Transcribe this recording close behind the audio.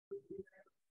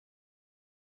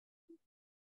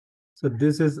So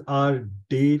this is our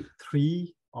day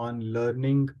 3 on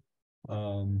learning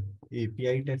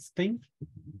API testing,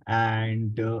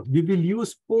 and we will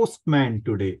use Postman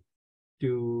today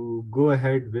to go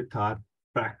ahead with our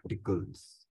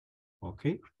practicals.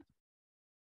 Okay.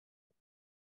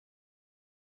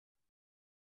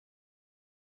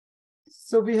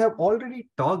 So we have already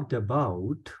talked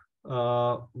about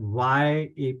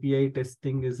why API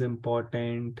testing is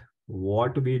important,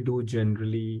 what we do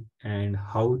generally, and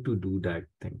how to do that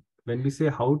thing. When we say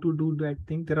how to do that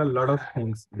thing, there are a lot of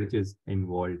things which is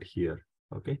involved here.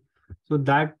 Okay. So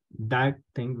that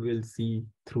thing we'll see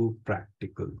through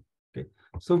practical. Okay.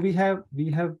 So we have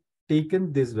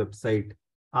taken this website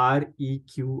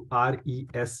reqres.in.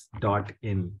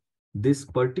 This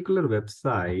particular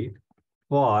website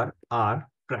for our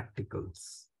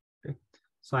practicals. Okay.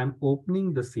 So I'm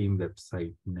opening the same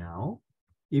website now.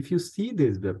 If you see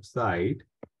this website,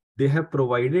 they have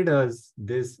provided us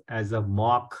this as a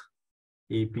mock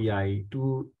API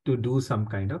to do some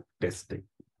kind of testing.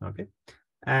 Okay.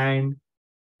 And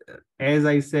as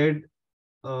I said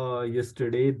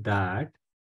yesterday, that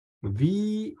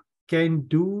we can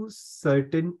do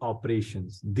certain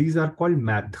operations. These are called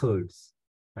methods,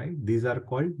 right? These are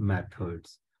called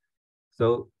methods.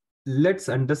 So let's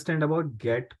understand about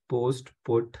get, post,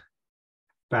 put,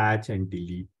 patch, and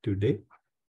delete today.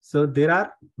 So there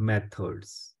are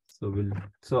methods.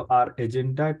 So our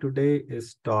agenda today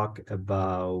is talk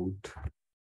about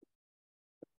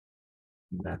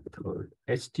method,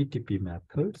 HTTP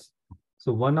methods.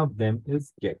 So one of them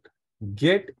is get.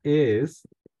 Get is,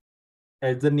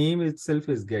 as the name itself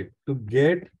is get, to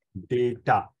get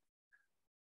data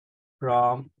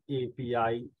from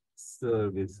API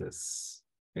services.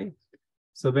 Okay.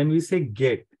 So when we say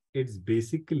get, it's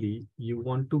basically you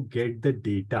want to get the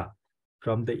data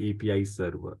from the API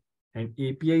server. And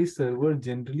API server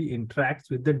generally interacts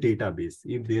with the database.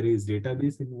 If there is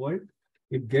database involved,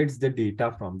 it gets the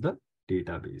data from the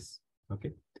database.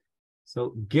 Okay.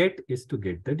 So get is to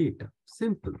get the data.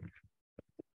 Simple.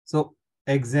 So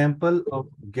example of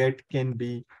get can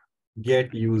be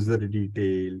get user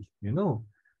detail,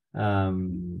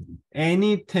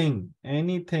 anything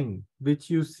which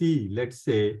you see. Let's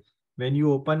say when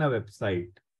you open a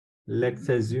website, let's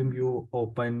assume you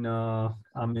open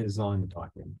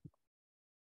Amazon.in.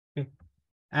 Okay.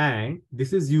 And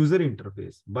this is user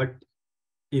interface, but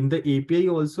in the API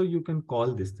also you can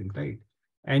call this thing, right?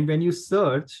 And when you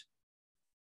search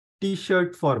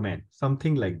t-shirt for men,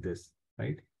 something like this,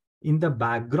 right? In the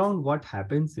background, what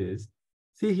happens is,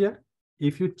 see here,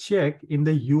 if you check in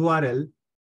the URL,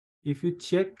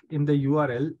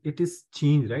 it is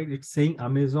changed, right? It's saying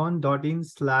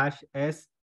amazon.in/s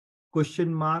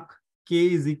question mark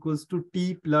K is equals to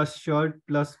T plus shirt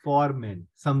plus for men,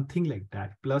 something like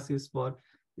that. Plus is for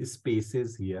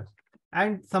spaces here.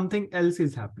 And something else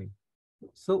is happening.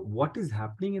 So what is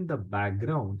happening in the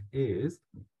background is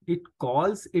it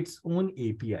calls its own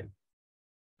API.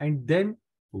 And then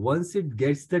once it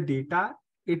gets the data,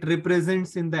 it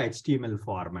represents in the HTML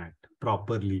format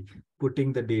properly,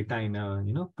 putting the data in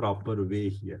a proper way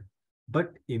here.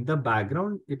 But in the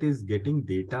background, it is getting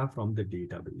data from the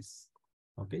database,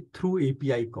 okay, through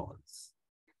API calls.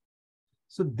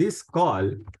 So this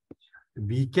call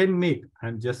we can make,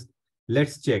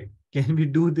 let's check, can we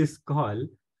do this call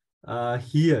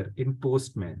here in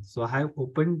Postman? So I have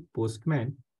opened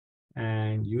Postman,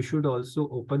 and you should also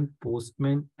open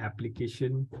Postman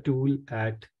application tool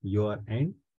at your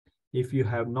end. If you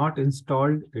have not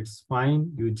installed, it's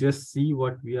fine. You just see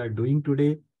what we are doing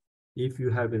today. If you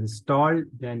have installed,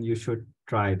 then you should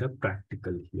try the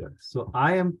practical here. So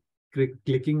I am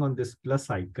clicking on this plus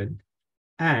icon,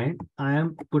 and I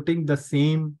am putting the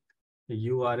same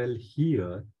URL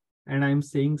here, and I'm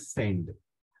saying send.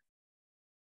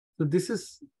 So this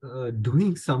is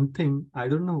doing something. I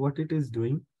don't know what it is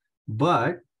doing,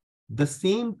 but the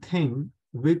same thing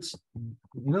which,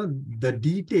 the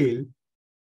detail,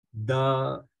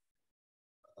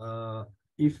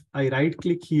 if I right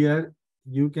click here,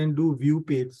 you can do view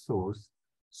page source.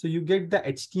 So you get the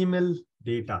HTML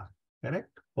data,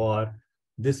 correct, for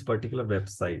this particular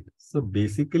website. So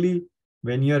basically,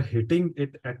 when you're hitting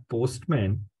it at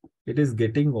Postman, it is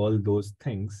getting all those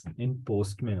things in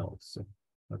Postman also,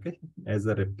 okay, as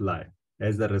a reply,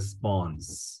 as a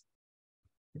response.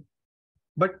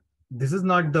 But this is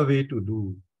not the way to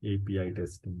do API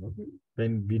testing. Okay?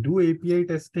 When we do API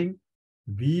testing,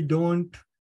 we don't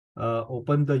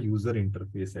open the user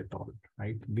interface at all,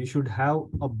 right? We should have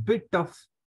a bit of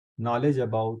knowledge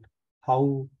about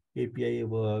how API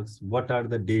works, what are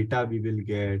the data we will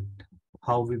get,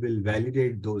 how we will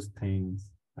validate those things,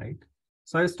 right?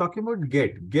 So I was talking about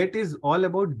get. Get is all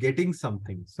about getting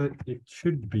something. So it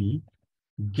should be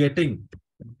getting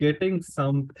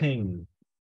something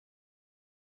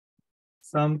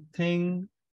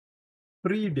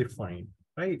predefined,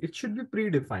 right? It should be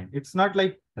predefined. It's not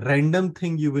like random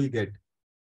thing you will get.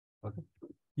 Okay.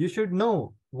 You should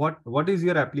know what is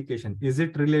your application. Is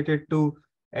it related to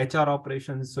HR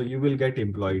operations? So you will get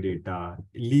employee data,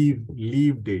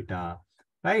 leave data,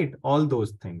 right? All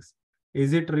those things.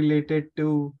 Is it related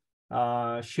to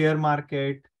share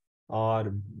market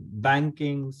or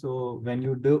banking? So when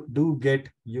you do get,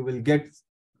 you will get,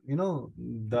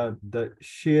 the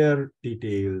share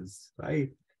details, right?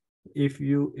 If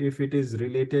it is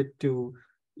related to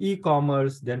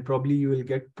e-commerce, then probably you will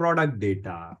get product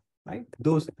data, right?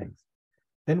 Those things.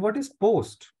 Then what is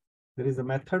post? There is a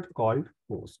method called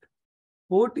post.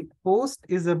 Post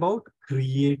is about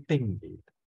creating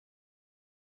data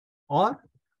or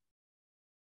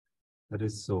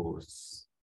resource.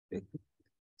 Okay.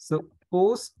 So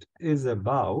post is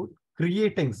about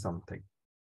creating something.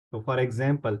 So for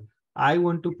example, I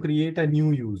want to create a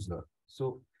new user.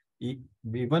 So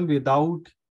even without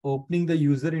opening the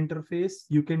user interface,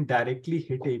 you can directly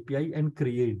hit API and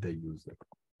create the user.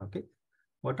 Okay.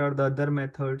 What are the other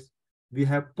methods? We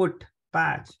have put,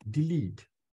 patch, delete.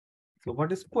 So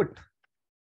what is put?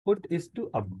 Put is to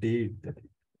update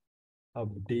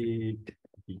update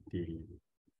detail.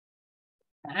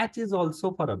 Patch is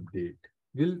also for update.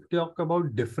 We'll talk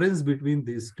about difference between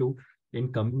these two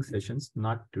in coming sessions,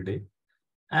 not today.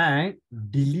 And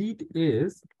delete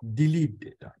is delete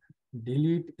data.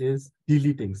 Delete is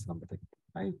deleting something,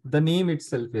 right? The name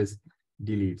itself is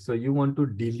delete. So you want to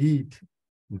delete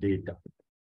data.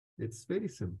 It's very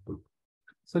simple.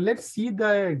 So let's see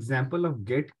the example of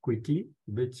get quickly,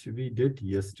 which we did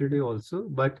yesterday also.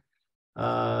 But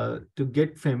to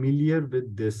get familiar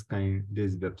with this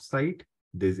website,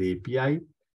 this API.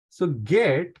 So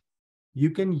get, you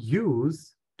can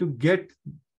use to get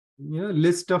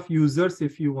list of users.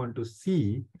 If you want to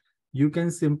see, you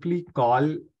can simply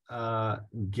call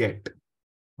get.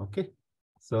 Okay.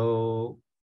 So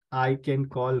I can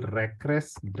call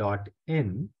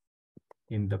request.in.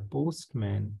 In the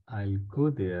Postman, I'll go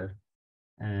there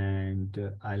and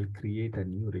I'll create a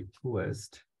new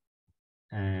request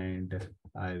and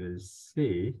I will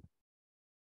say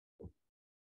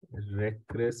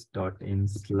request.in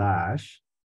slash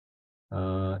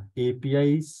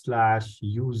API slash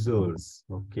users.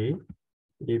 Okay.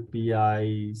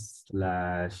 API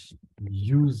slash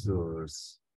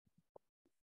users.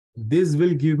 This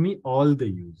will give me all the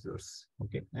users.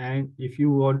 Okay. And if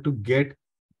you want to get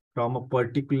from a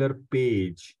particular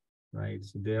page, right?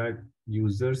 So there are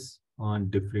users on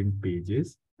different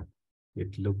pages.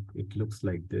 It looks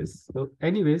like this. So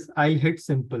anyways, I'll hit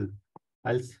simple.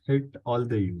 I'll hit all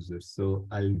the users. So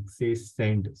I'll say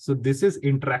send. So this is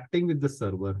interacting with the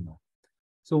server now.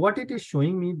 So what it is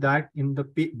showing me that in the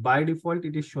by default,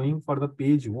 it is showing for the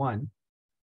page 1.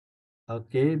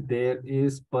 Okay, there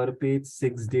is per page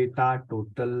 6 data,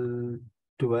 total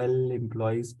 12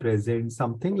 employees present,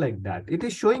 something like that. It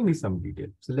is showing me some detail.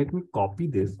 So let me copy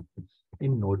this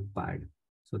in Notepad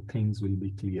so things will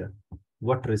be clear.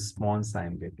 What response I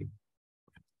am getting.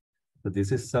 So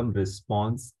this is some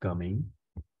response coming,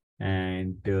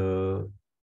 and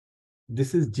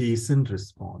this is JSON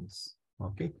response.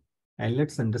 Okay, and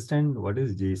let's understand what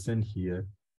is JSON here.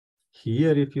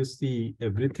 Here, if you see,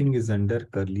 everything is under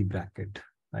curly bracket,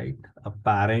 right? A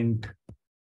parent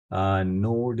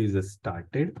node is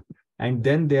started, and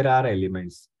then there are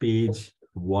elements, page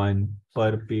 1,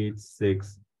 per page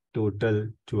 6, total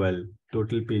 12,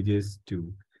 total pages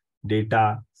 2,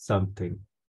 data something.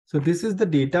 So this is the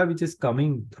data which is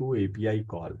coming through API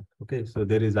call. Okay, so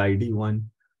there is ID 1,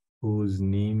 whose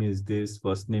name is this,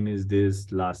 first name is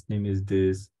this, last name is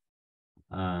this,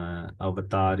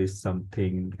 avatar is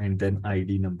something, and then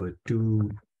ID number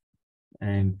 2,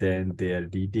 and then their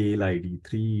detail ID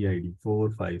 3, ID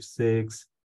 4, 5, 6,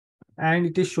 and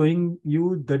it is showing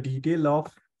you the detail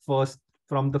of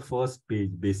from the first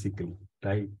page basically,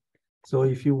 right? So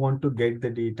if you want to get the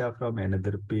data from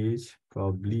another page,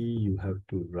 probably you have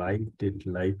to write it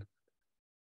like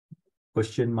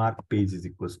question mark page is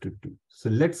equals to 2. So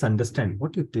let's understand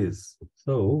what it is.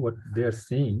 So what they are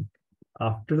saying,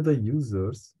 after the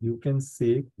users, you can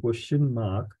say question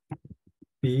mark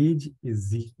page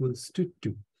is equals to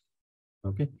 2.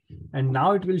 Okay. And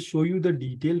now it will show you the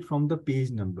detail from the page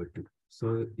number 2.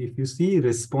 So if you see,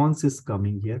 response is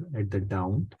coming here at the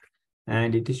down,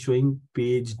 and it is showing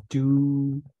page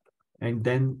 2, and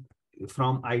then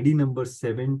from ID number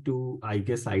 7 to, I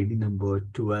guess, ID number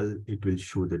 12, it will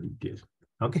show the detail.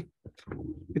 Okay.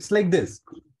 It's like this.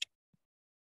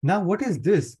 Now, what is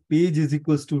this? Page is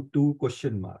equals to 2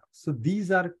 question mark. So these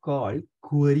are called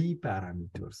query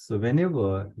parameters. So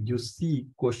whenever you see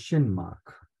question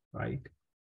mark, right,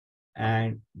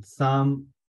 and some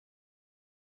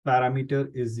parameter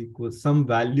is equal, some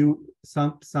value,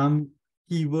 some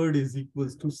keyword is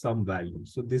equals to some value.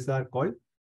 So these are called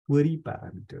query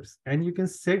parameters. And you can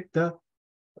set the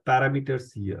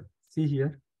parameters here. See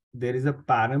here, there is a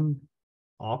param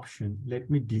option. Let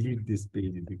me delete this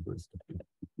page is equals to.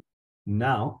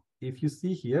 Now, if you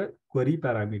see here, query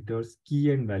parameters,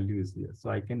 key and value is here.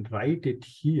 So I can write it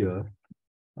here,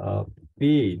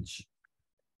 page,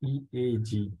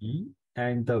 EAGE,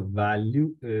 and the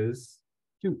value is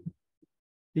Q.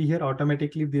 See here,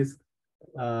 automatically this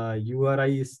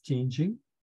URI is changing,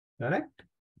 correct?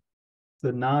 So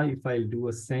now if I do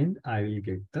a send, I will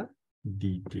get the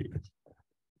details.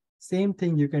 Same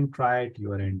thing you can try at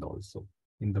your end also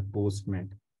in the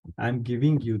Postman. I'm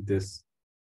giving you this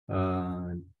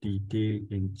detail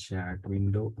in chat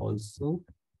window also.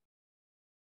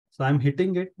 So I'm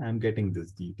hitting it, I'm getting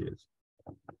this details.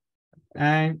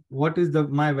 And what is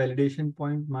my validation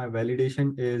point? My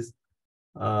validation is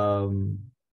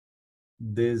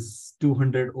this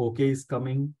 200 OK is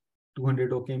coming.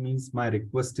 200 OK means my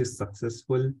request is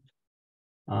successful.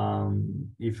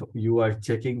 If you are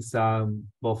checking some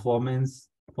performance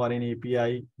for an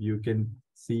API, you can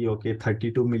see, okay,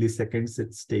 32 milliseconds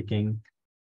it's taking.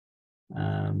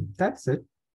 That's it.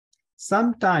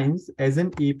 Sometimes as an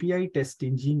API test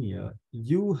engineer,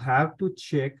 you have to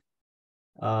check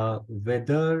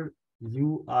whether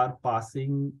you are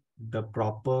passing the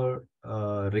proper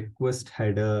request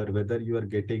header, whether you are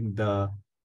getting the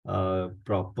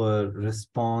proper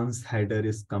response header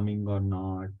is coming or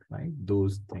not, right?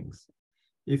 Those things.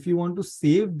 If you want to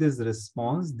save this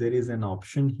response, there is an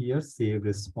option here, save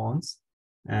response,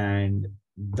 and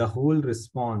the whole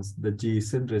response, the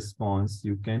JSON response,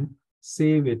 you can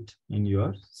save it in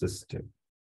your system.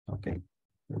 Okay,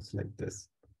 it's like this.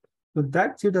 So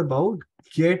that's it about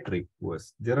GET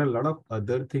request. There are a lot of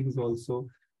other things also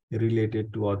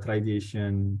related to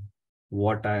authorization,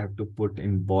 what I have to put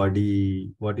in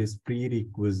body, what is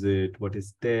prerequisite, what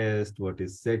is test, what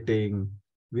is setting.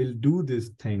 We'll do these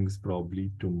things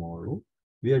probably tomorrow.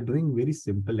 We are doing very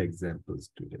simple examples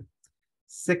today.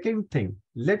 Second thing,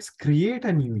 let's create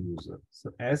a new user.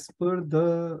 So as per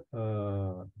the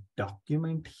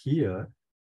document here,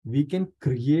 we can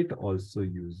create also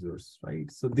users, right?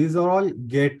 So these are all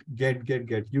get.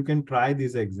 You can try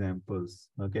these examples,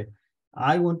 okay?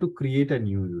 I want to create a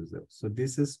new user. So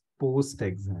this is post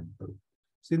example.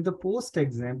 So in the post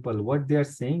example, what they are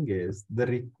saying is the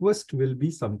request will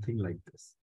be something like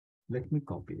this. Let me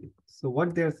copy it. So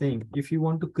what they are saying, if you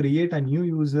want to create a new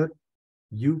user,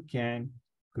 you can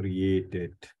create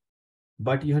it,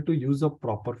 but you have to use a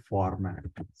proper format.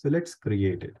 So let's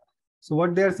create it. So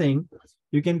what they're saying,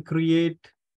 you can create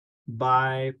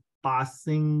by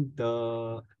passing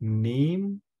the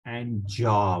name and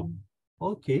job.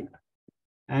 Okay.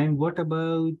 And what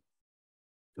about,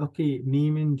 okay,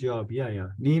 name and job. Yeah.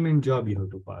 Name and job you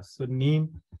have to pass. So name,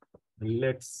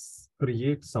 let's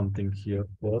create something here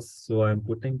first. So I'm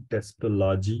putting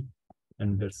testology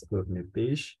underscore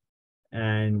Nitesh,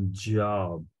 and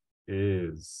job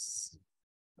is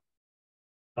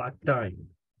part-time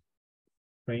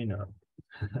trainer.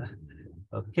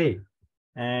 Okay.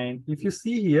 And if you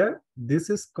see here, this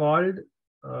is called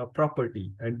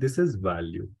property and this is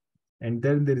value. And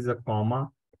then there is a comma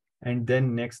and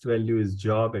then next value is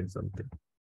job and something.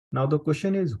 Now the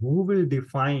question is, who will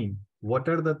define what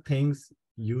are the things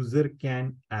user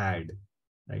can add,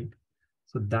 right?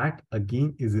 So that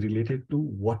again is related to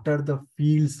what are the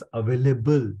fields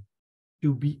available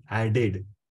to be added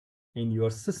in your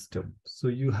system. So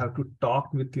you have to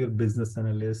talk with your business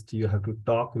analyst, you have to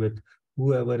talk with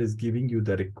whoever is giving you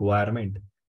the requirement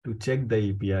to check the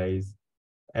APIs.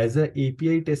 As an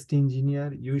API test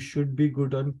engineer, you should be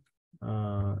good on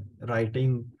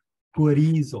writing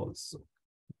queries also.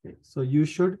 Okay. So you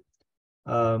should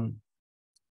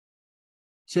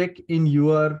check in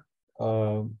your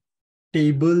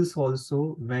tables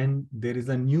also when there is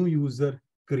a new user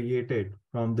created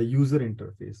from the user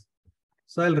interface.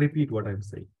 So I'll repeat what I'm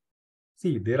saying.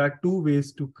 See, there are two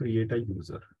ways to create a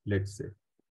user. Let's say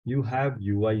you have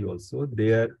UI also.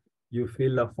 There you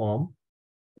fill a form.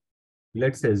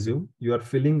 Let's assume you are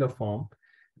filling a form,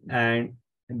 and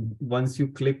once you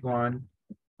click on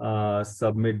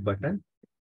submit button,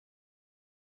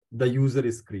 the user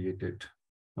is created.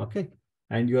 Okay.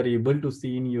 And you are able to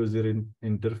see in user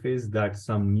interface that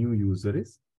some new user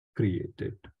is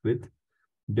created with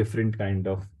different kind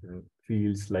of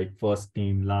fields like first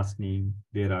name, last name.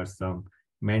 There are some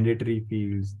mandatory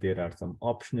fields, there are some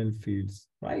optional fields,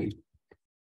 right?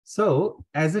 So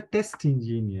as a test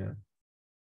engineer,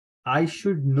 I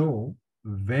should know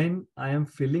when I am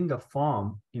filling a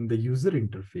form in the user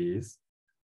interface,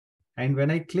 and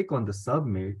when I click on the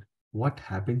submit, what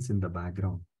happens in the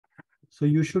background. So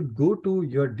you should go to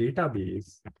your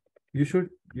database. You should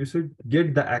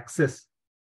get the access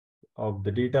of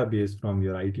the database from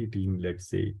your IT team, let's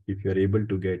say, if you're able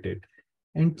to get it,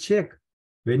 and check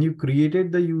when you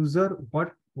created the user,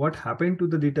 what happened to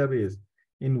the database,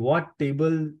 in what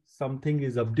table something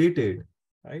is updated,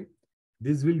 right?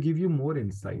 This will give you more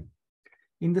insight.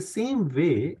 In the same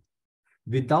way,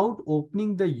 without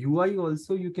opening the UI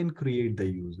also, you can create the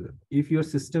user if your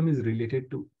system is related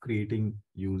to creating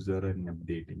user and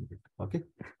updating it. Okay.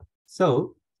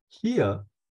 So here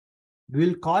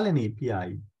we'll call an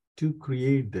API to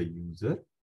create the user.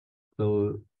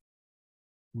 So,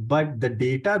 but the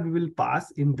data we will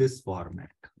pass in this format.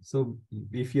 So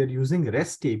if you're using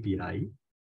REST API,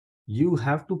 you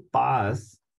have to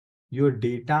pass your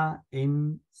data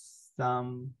in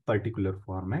some particular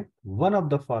format. One of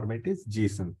the format is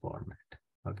JSON format.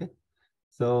 Okay.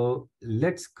 So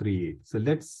let's create. So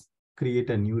let's create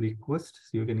a new request.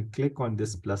 So you can click on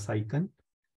this plus icon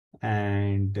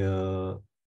and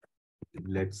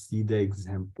let's see the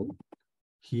example.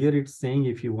 Here it's saying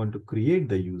if you want to create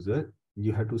the user,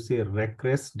 you have to say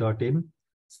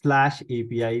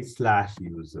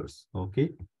request.in/API/users.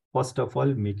 Okay. First of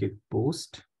all, make it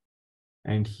post.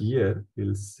 And here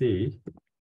we'll say,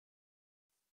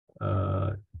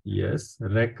 yes,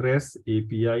 request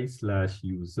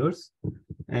API/users.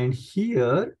 And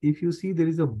here, if you see, there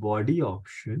is a body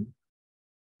option.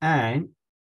 And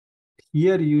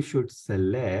here you should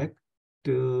select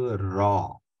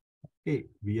raw. Okay,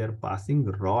 we are passing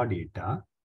raw data.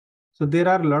 So there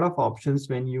are a lot of options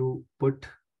when you put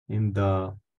in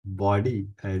the body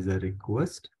as a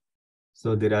request.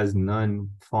 So there is none,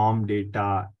 form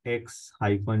data,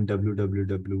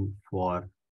 x-www for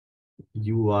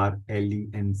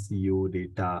URLENCO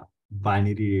data,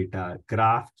 binary data,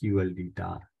 GraphQL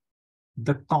data.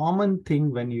 The common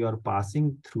thing when you are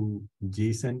passing through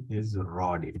JSON is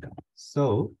raw data.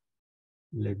 So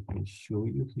let me show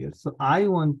you here. So I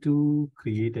want to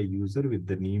create a user with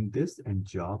the name this and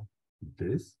job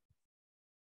this.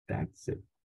 That's it.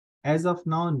 As of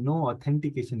now, no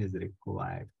authentication is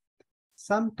required.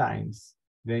 Sometimes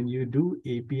when you do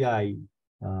API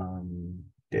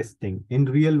testing in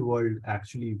real world,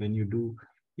 actually, when you do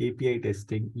API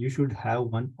testing, you should have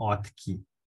one auth key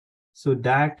so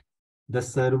that the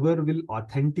server will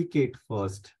authenticate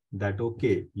first that,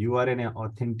 okay, you are an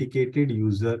authenticated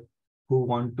user who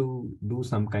want to do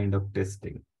some kind of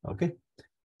testing. Okay.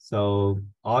 So,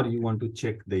 or you want to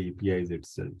check the APIs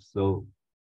itself. So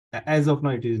as of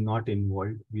now, it is not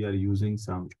involved. We are using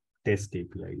some test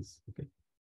APIs. Okay.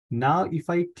 Now, if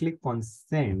I click on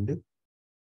send,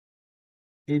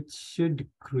 it should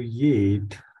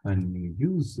create a new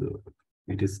user.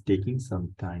 It is taking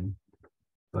some time,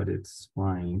 but it's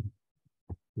fine.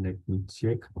 Let me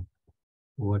check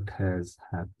what has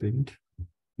happened,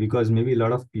 because maybe a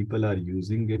lot of people are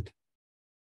using it.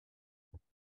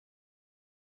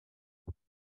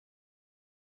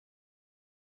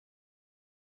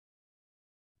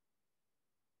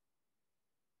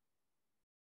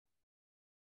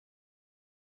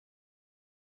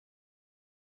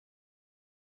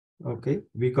 Okay,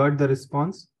 we got the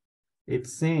response.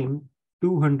 It's saying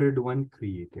 201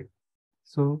 created.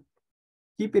 So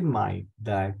keep in mind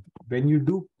that when you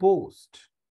do post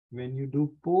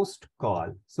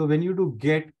call, so when you do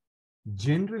get,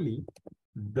 generally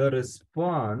the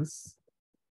response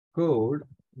code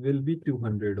will be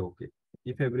 200. Okay,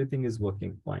 if everything is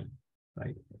working fine,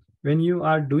 right? When you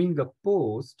are doing a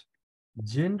post,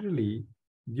 generally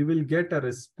you will get a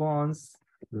response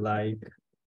like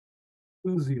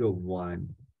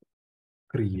 201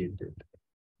 created.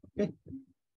 Okay,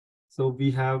 so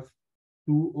we have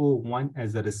 201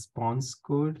 as a response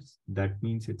code. That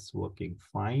means it's working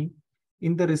fine.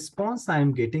 In the response, I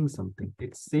am getting something.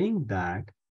 It's saying that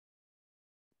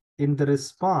in the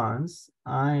response,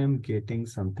 I am getting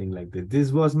something like this.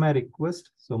 This was my request.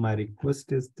 So my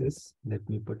request is this. Let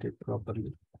me put it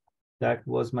properly. That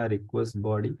was my request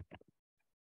body.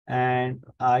 And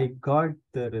I got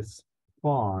the response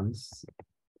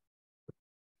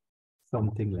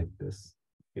something like this.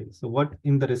 Okay, so what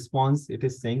in the response, it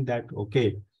is saying that,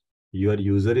 okay, your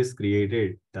user is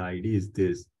created, the ID is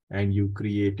this, and you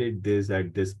created this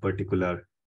at this particular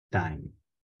time.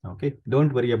 Okay,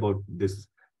 don't worry about this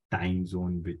time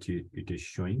zone which it is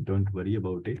showing. Don't worry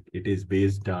about it. It is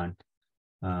based on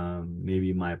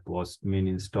maybe my Postman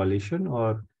installation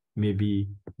or maybe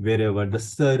wherever the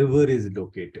server is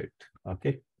located.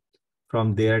 Okay.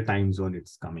 From their time zone,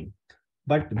 it's coming.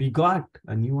 But we got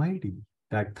a new ID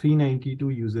that 392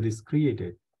 user is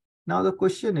created. Now the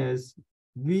question is,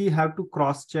 we have to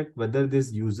cross check whether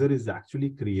this user is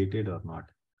actually created or not.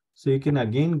 So you can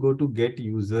again go to get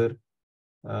user.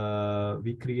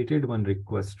 We created one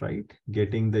request, right?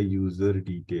 Getting the user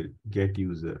detail, get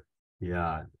user.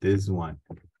 Yeah, this one.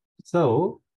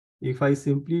 So if I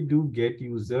simply do get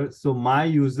user, so my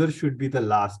user should be the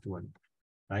last one,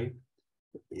 right?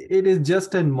 It is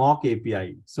just a mock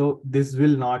API. So this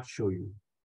will not show you.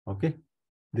 Okay.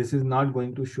 This is not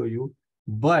going to show you,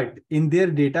 but in their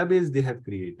database, they have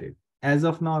created. As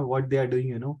of now, what they are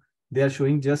doing, they are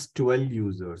showing just 12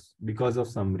 users because of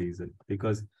some reason,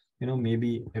 because,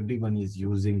 maybe everyone is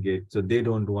using it. So they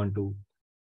don't want to,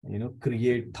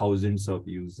 create thousands of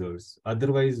users.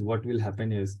 Otherwise, what will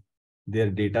happen is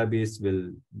their database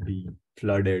will be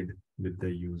flooded with the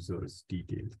users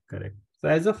details. Correct. So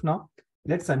as of now,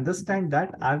 let's understand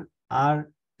that our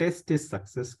test is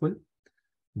successful.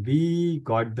 We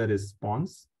got the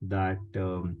response that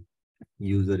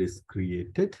user is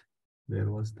created. Where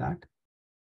was that?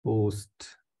 Post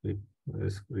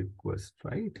request,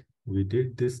 right? We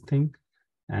did this thing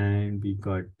and we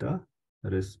got the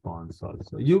response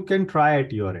also. You can try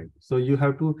at your end. So you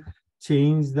have to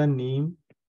change the name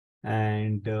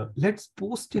and let's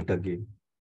post it again.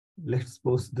 Let's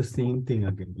post the same thing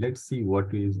again. Let's see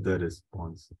what is the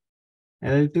response.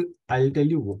 And I'll tell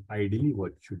you ideally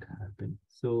what should happen.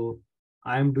 So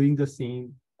I'm doing the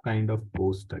same kind of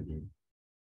post again.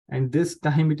 And this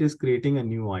time it is creating a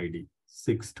new ID,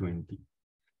 620.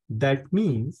 That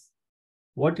means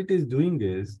what it is doing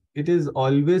is it is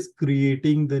always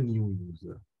creating the new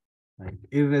user, right?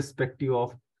 Irrespective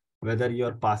of whether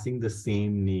you're passing the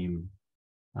same name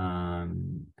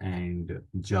and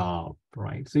job,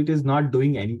 right? So it is not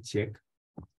doing any check.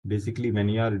 Basically,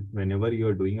 whenever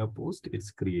you're doing a post,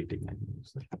 it's creating a new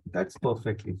user. That's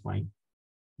perfectly fine.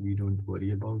 We don't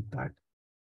worry about that.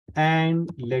 And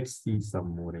let's see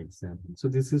some more examples. So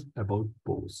this is about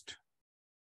post.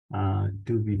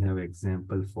 Do we have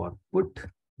example for put?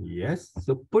 Yes.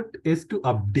 So put is to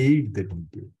update the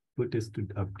detail. Put is to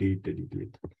update the detail.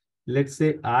 Let's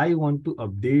say I want to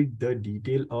update the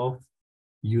detail of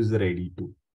user ID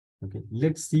 2. Okay.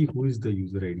 Let's see who is the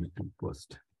user ID 2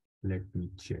 first. Let me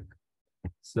check.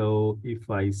 So if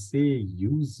I say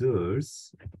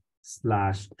users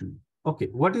 /2. Okay.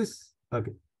 What is,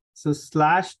 okay. So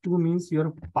 /2 means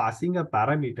you're passing a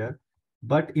parameter,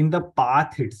 but in the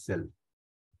path itself.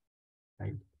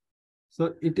 Right.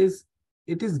 So it is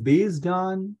based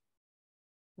on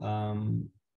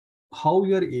how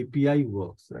your API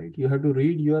works, right? You have to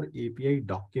read your API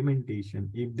documentation.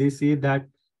 If they say that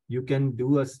you can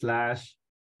do a slash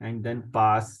and then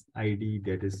pass ID,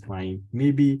 that is fine.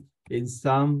 Maybe in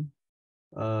some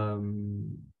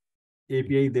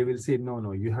API, they will say,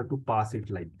 no, you have to pass it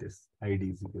like this.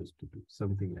 ID is equals to 2,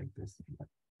 something like this. But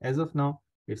as of now,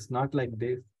 it's not like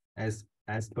this as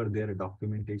per their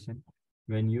documentation.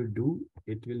 When you do,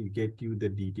 it will get you the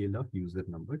detail of user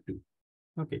number 2.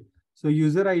 Okay. So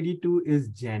user ID 2 is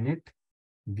Janet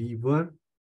Weaver,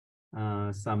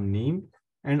 some name.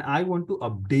 And I want to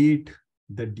update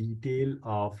the detail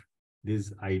of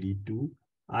this ID 2.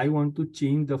 I want to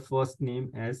change the first name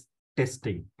as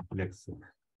testing, let's say.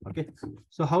 Okay.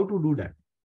 So how to do that?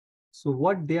 So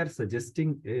what they are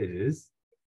suggesting is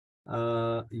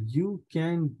you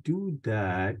can do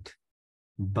that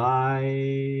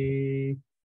by,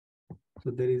 so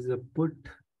there is a put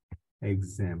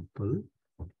example.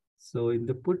 So in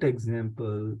the put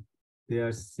example, they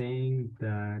are saying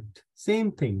that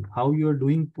same thing, how you're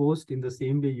doing post in the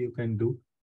same way you can do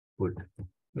put.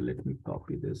 So let me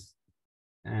copy this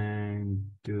and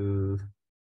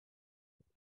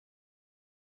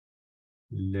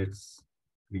let's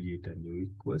create a new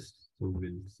request. So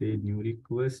we'll say new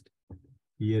request.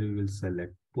 Here we will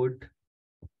select put.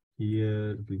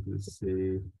 Here we will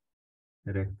say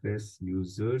request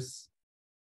users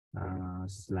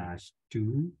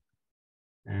 /2.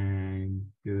 And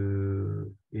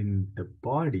in the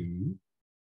body,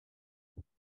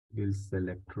 we'll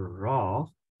select raw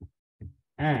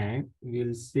and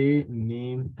we'll say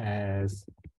name as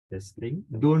testing.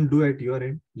 Don't do at your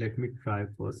end. Let me try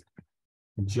first.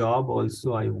 Job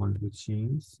also I want to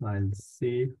change. So I'll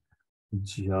say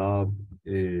job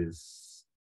is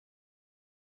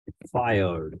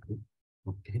fired.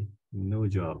 Okay, no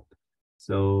job.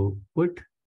 So put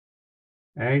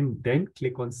and then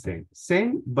click on send.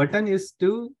 Send button is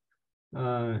to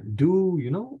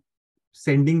do,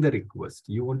 sending the request.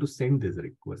 You want to send this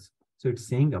request. So it's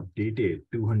saying updated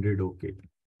 200. Okay.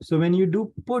 So when you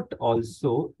do put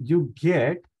also, you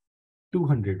get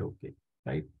 200 okay,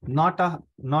 right? Not a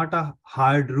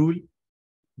hard rule,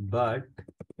 but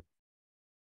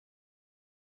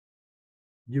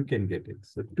you can get it.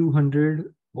 So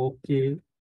 200 okay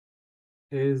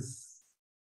is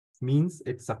means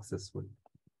it's successful.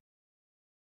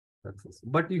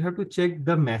 But you have to check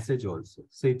the message also.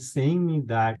 So it's saying me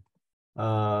that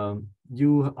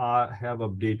you have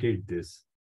updated this.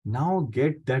 Now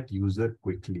get that user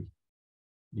quickly.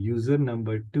 User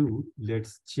number 2,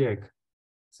 let's check.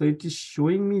 So it is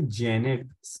showing me Janet.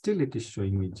 Still it is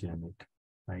showing me Janet,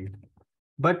 right?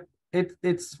 But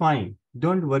it's fine.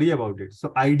 Don't worry about it.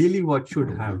 So ideally, what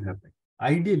should have happened?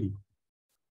 Ideally,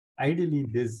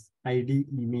 this ID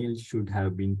email should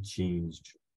have been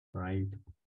changed, right?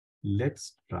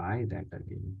 Let's try that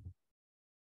again.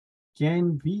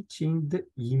 Can we change the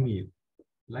email?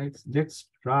 Let's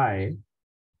try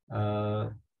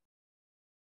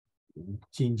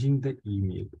changing the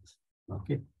email.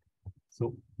 Okay.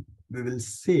 So we will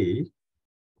say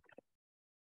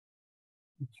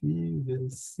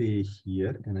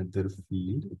here another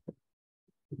field.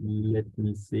 Let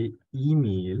me say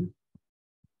email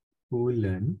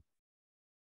colon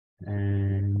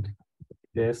and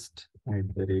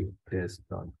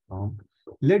test@test.com.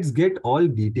 Let's get all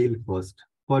detail first.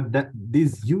 For that,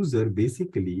 this user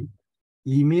basically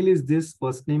email is this,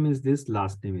 first name is this,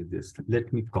 last name is this.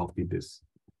 Let me copy this.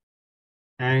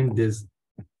 And this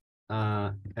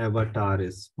avatar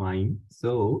is fine.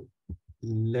 So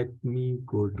let me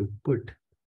go to put,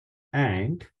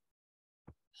 and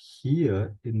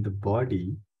here in the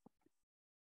body,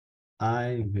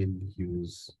 I will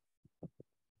use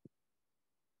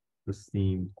the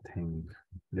same thing.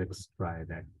 Let's try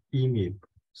that. Email.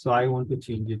 So I want to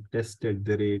change it test.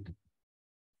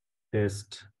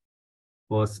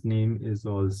 First name is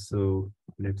also,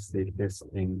 let's say,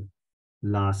 testing.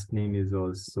 Last name is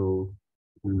also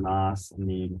last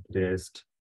name test.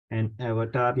 And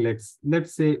avatar, let's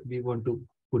say we want to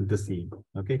put the same.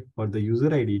 Okay. For the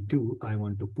user ID too, I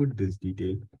want to put this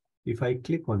detail. If I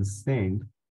click on send,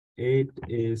 it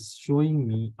is showing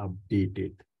me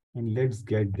updated. And let's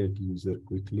get that user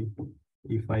quickly.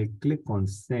 If I click on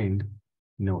send,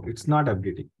 no, it's not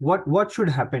updating. What should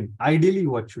happen? Ideally,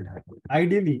 what should happen?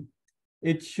 Ideally,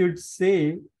 it should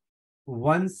say,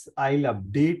 once I'll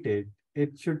update it,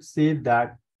 it should say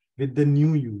that with the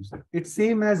new user. It's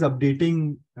same as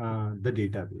updating the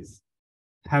database.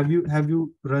 Have you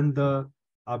run the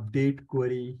update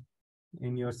query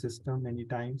in your system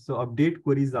anytime? So update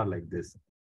queries are like this.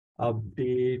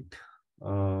 Update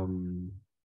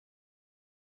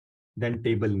then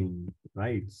table name,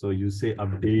 right? So you say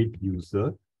update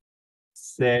user,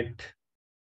 set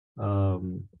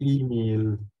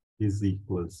email is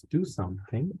equals to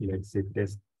something. Let's say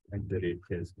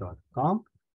test@test.com,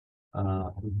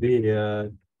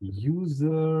 where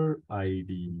user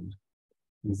ID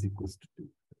is equals to 2,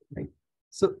 right?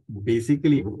 So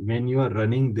basically, when you are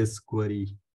running this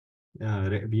query,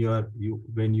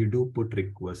 when you do put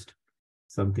request,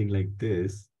 something like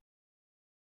this,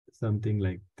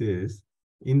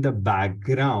 in the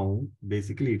background,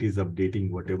 basically it is updating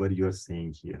whatever you are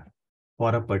saying here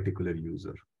for a particular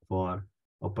user.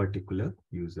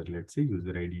 Let's say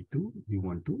user ID 2, you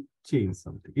want to change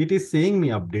something. It is saying me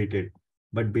updated,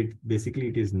 but basically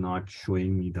it is not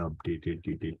showing me the updated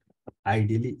detail.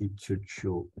 Ideally, it should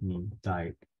show me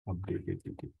that updated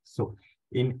detail. So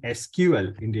in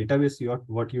SQL, in database,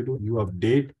 what you do, you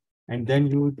update, and then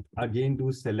you again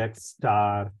do select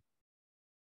star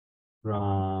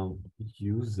from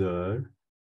user.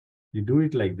 You do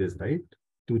it like this, right?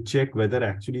 To check whether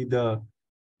actually the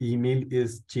email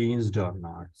is changed or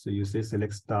not. So you say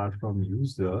select star from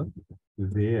user,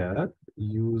 where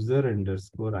user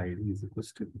underscore ID is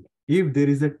equals to, if there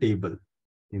is a table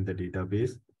in the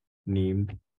database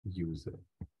named user.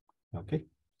 Okay.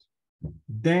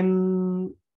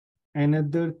 Then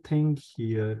another thing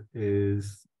here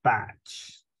is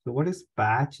patch. So what is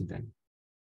patch then?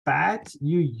 Patch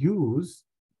you use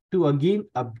to again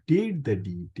update the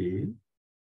detail,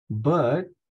 but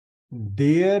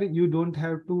there you don't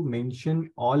have to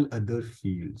mention all other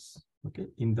fields. Okay.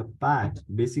 In the patch,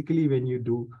 basically when you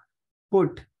do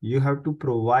put, you have to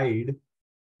provide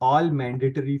all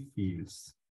mandatory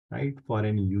fields, right, for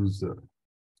an user.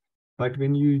 But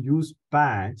when you use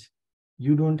patch,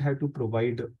 you don't have to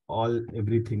provide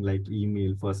everything like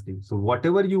email, first name. So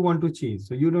whatever you want to change,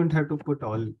 so you don't have to put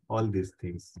all these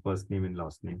things, first name and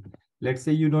last name. Let's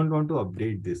say you don't want to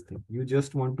update this thing. You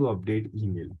just want to update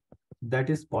email.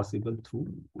 That is possible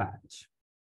through patch.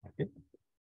 Okay.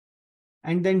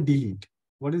 And then delete.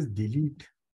 What is delete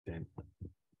then?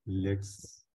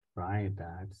 Let's try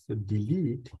that. So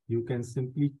delete, you can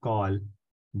simply call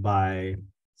by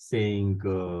saying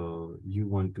you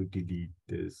want to delete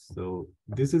this. So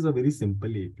this is a very simple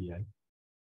API.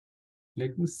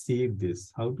 Let me save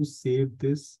this. How to save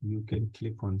this? You can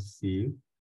click on save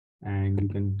and you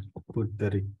can put the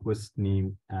request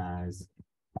name as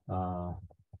uh,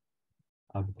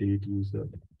 update user.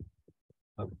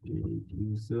 Update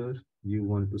user. You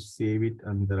want to save it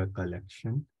under a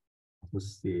collection. So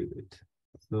save it.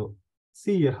 So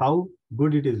see how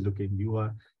good it is looking.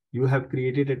 You have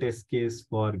created a test case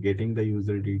for getting the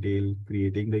user detail,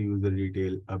 creating the user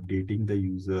detail, updating the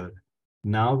user.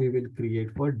 Now we will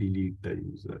create for delete the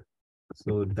user.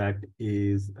 So that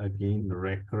is again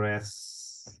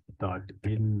request.in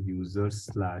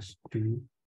user/2.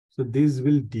 So this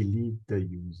will delete the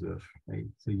user, right?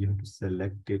 So you have to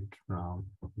select it from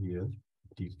here,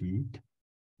 delete,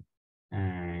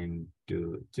 and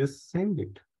just send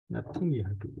it. Nothing you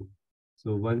have to do.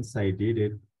 So once I did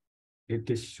it, it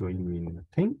is showing me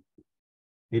nothing.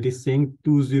 It is saying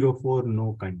 204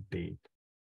 no content.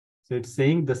 So it's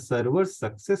saying the server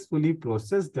successfully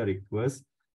processed the request,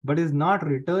 but is not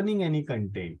returning any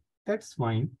content. That's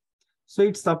fine. So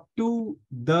it's up to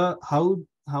the how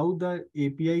the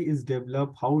API is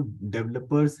developed, how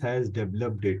developers has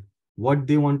developed it, what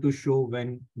they want to show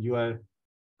when you are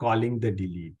calling the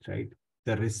delete, right?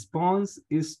 The response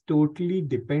is totally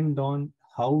depend on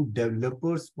how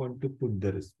developers want to put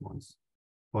the response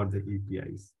for the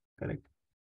APIs, correct?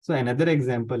 So another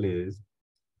example is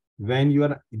when you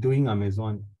are doing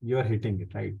Amazon, you are hitting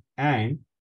it, right? And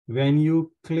when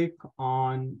you click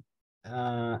on,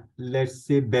 let's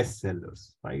say,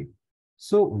 bestsellers, right?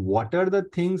 So what are the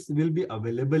things will be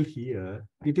available here?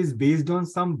 It is based on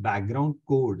some background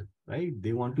code, right?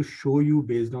 They want to show you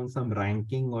based on some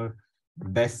ranking or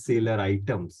bestseller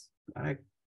items, correct?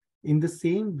 In the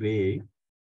same way,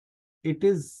 it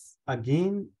is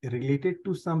again related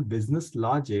to some business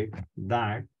logic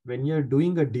that when you're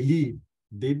doing a delete,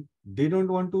 they don't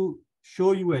want to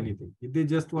show you anything. They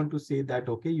just want to say that,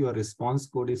 okay, your response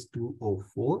code is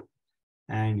 204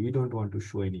 and we don't want to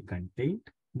show any content,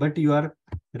 but your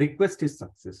request is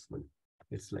successful.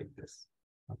 It's like this.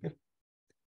 Okay.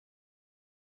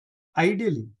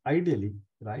 Ideally,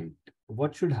 right?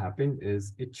 What should happen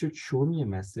is it should show me a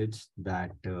message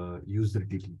that user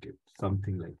deleted,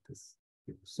 something like this.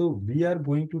 So we are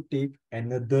going to take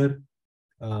another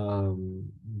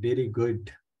very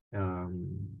good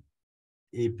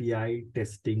API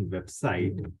testing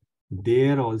website.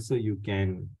 There also you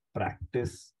can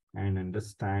practice and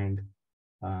understand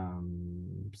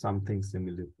something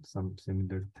similar, some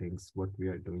similar things what we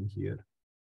are doing here.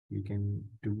 We can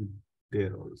do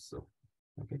there also.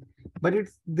 Okay, but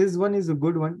it's this one is a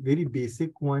good one, very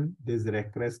basic one. There's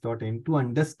request.in to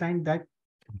understand that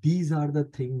these are the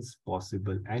things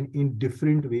possible and in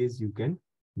different ways you can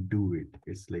do it.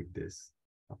 It's like this.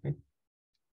 Okay.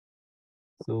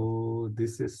 So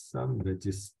this is some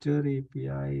register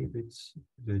API which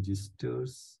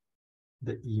registers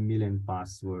the email and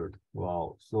password.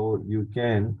 Wow. So you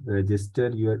can register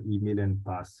your email and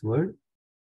password.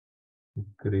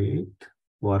 Great.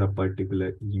 For a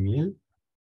particular email.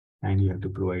 And you have to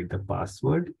provide the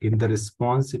password. In the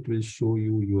response, it will show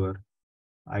you your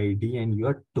ID and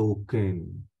your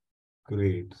token.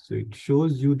 Great. So it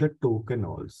shows you the token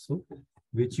also,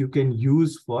 which you can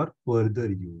use for further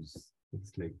use.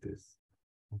 It's like this.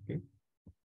 Okay.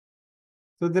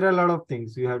 So there are a lot of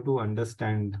things you have to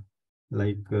understand,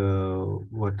 like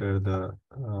what are the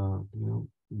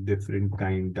different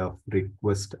kind of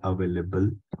request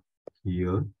available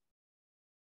here.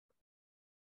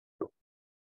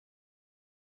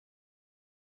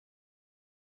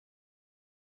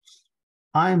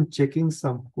 I am checking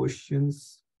some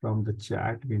questions from the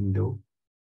chat window.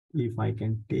 If I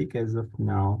can take as of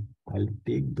now, I'll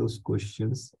take those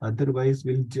questions. Otherwise,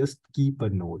 we'll just keep a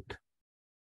note.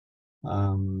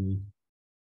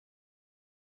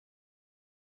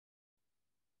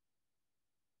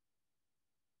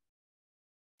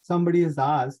 Somebody has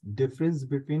asked difference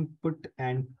between put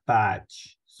and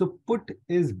patch. So put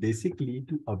is basically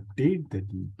to update the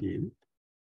detail,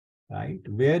 right?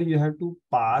 Where you have to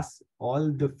pass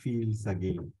all the fields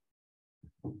again,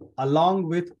 along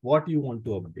with what you want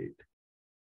to update.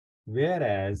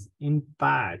 Whereas in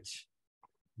patch,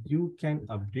 you can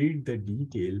update the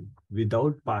detail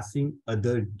without passing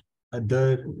other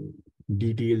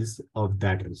details of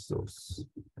that resource.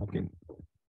 Okay.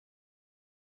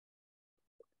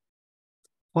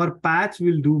 For patch,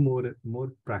 we'll do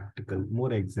more practical,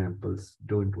 more examples.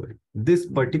 Don't worry. This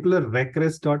particular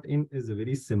request.in is a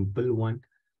very simple one.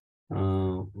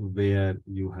 where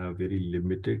you have very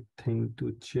limited thing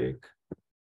to check.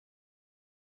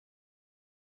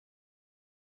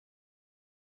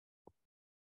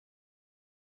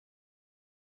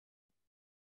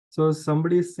 So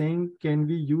somebody is saying, can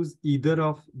we use either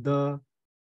of the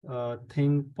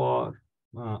thing for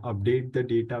update the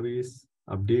database,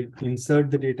 insert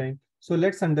the data in? So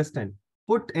let's understand.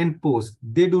 Put and post,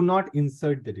 they do not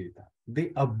insert the data. They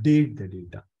update the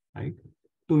data, right?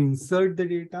 To insert the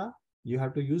data, you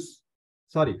have to use,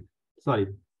 sorry,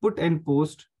 put and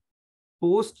post.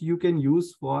 Post you can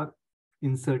use for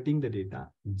inserting the data.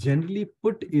 Generally,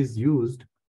 put is used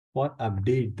for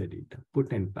update the data,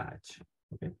 put and patch.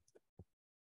 Okay.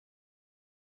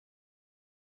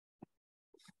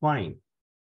 Fine.